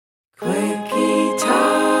Quickie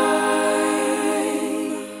time.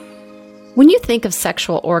 When you think of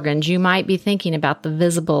sexual organs, you might be thinking about the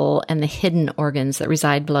visible and the hidden organs that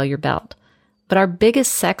reside below your belt. But our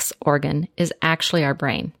biggest sex organ is actually our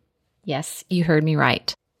brain. Yes, you heard me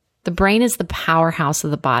right. The brain is the powerhouse of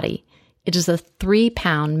the body. It is a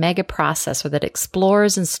 3-pound mega processor that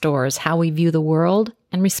explores and stores how we view the world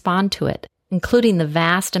and respond to it, including the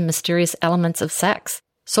vast and mysterious elements of sex.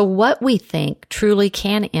 So what we think truly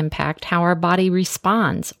can impact how our body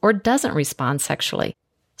responds or doesn't respond sexually.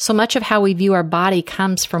 So much of how we view our body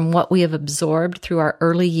comes from what we have absorbed through our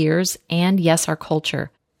early years and, yes, our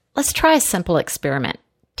culture. Let's try a simple experiment.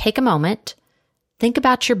 Take a moment. Think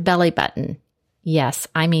about your belly button. Yes,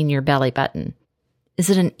 I mean your belly button. Is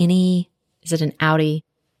it an innie? Is it an outie?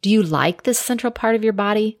 Do you like this central part of your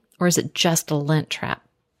body, or is it just a lint trap?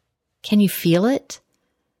 Can you feel it?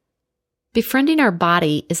 Befriending our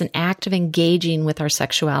body is an act of engaging with our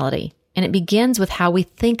sexuality, and it begins with how we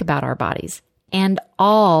think about our bodies and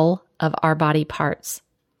all of our body parts.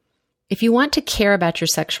 If you want to care about your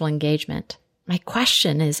sexual engagement, my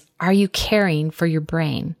question is, are you caring for your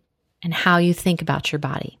brain and how you think about your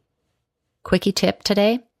body? Quickie tip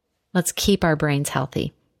today, let's keep our brains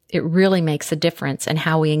healthy. It really makes a difference in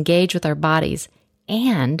how we engage with our bodies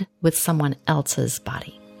and with someone else's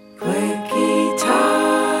body. Quickie time.